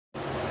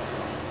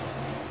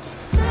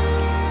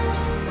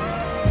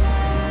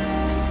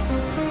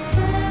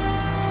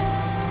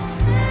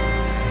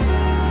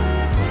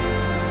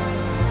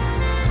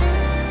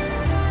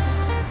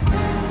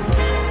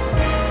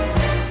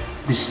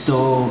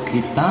Gusto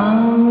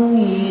kitang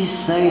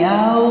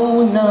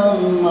isayaw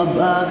ng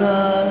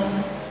mabagal.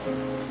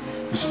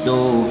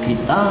 Gusto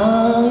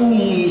kitang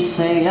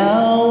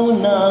isayaw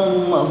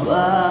ng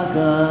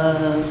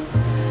mabagal.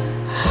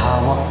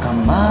 Hawak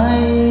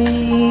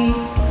kamay,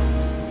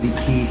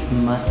 pikit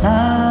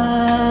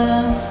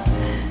mata,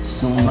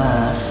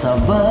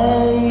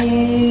 sumasabay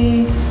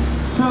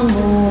sa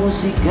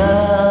musika.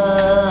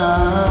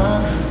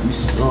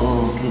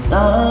 Gusto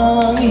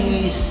kitang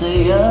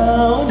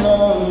isayaw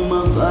ng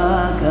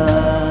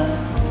mabagal.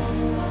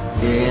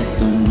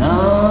 Ito na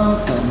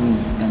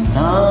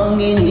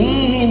kantang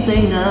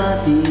inihintay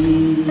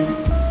natin.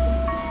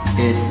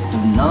 Ito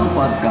na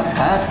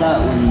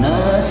pagkakataon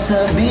na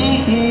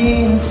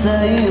sabihin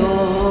sa'yo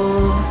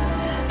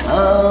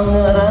ang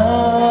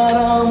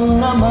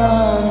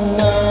nararamdaman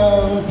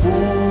ng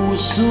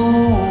puso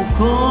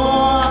ko.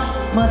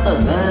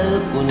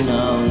 Matagal ko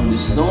nang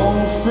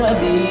gustong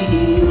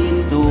sabihin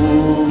ito.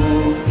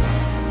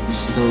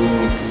 Gusto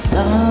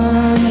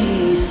kitang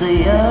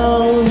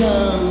isayaw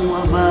ng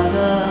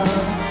mabagal.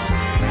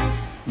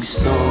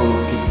 Gusto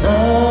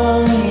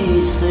kitang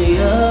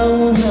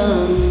isayaw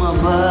ng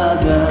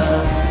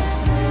mabagal.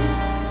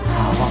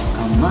 Hawak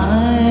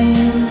kamay,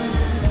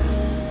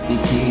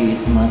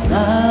 pikit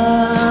mata,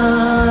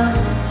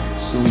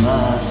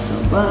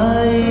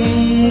 sumasabay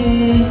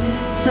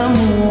sa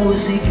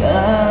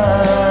musika.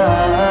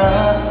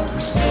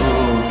 Gusto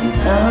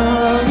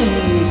kitang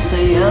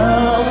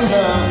isayaw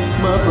ng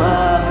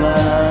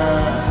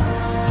mabagal.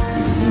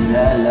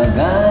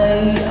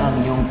 Ilalagay ang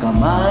iyong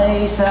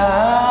kamay sa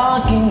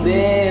aking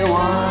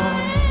bewang.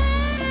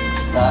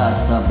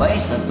 Kasabay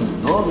sa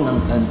tugtog ng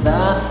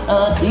kanta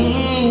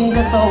ating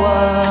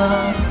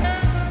katawan.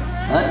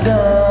 At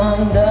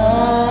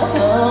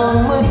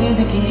dahan-dahang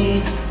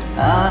magdidikit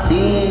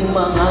ating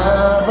mga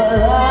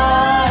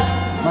balat.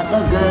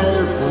 Matagal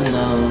ko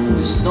nang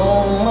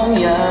gustong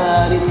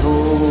mangyari to.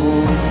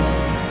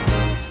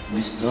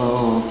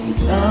 Gusto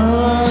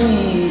kitang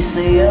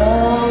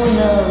isayaw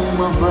ng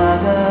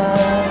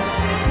mabagal.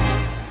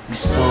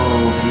 Gusto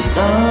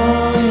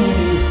kitang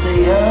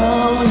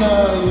isayaw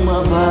ng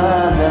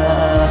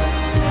mabagal.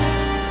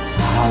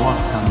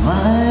 Hawak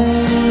kamay,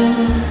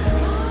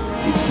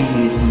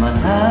 pikit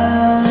mata,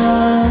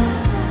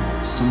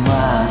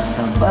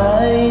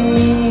 sumasabay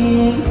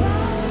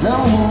sa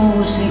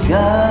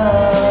musika.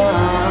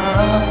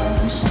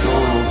 Gusto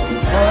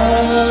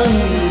kitang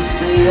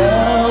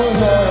isayaw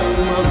ng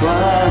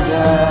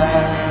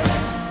mabagal.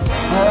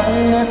 Pag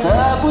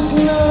natapos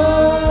na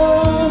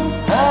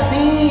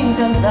ating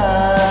kanta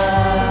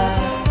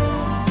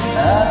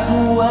at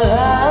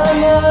wala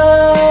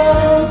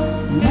ng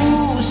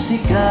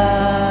musika,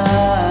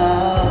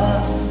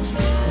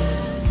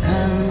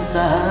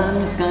 kantahan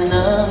ka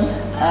ng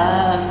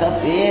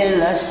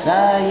akapela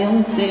sa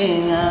iyong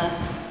tinga.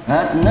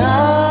 At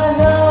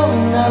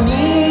namin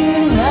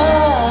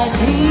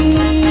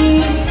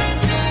natin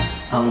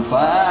ang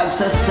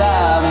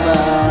pagsasama.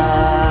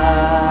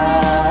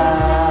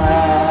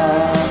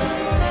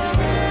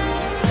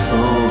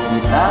 Gusto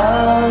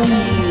kitang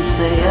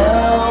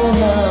isayaw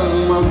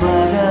ng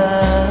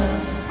mabagal.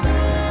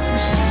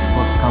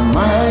 Gusto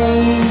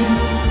kamay,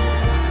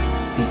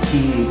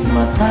 pikit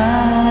mata,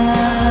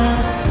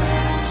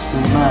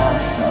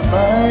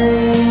 sumasabay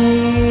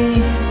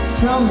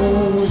sa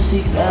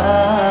musika.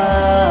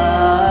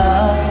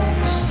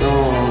 Gusto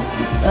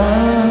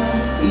kitang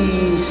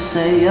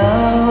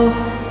isayaw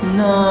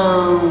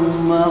ng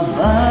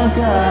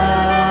mabagal.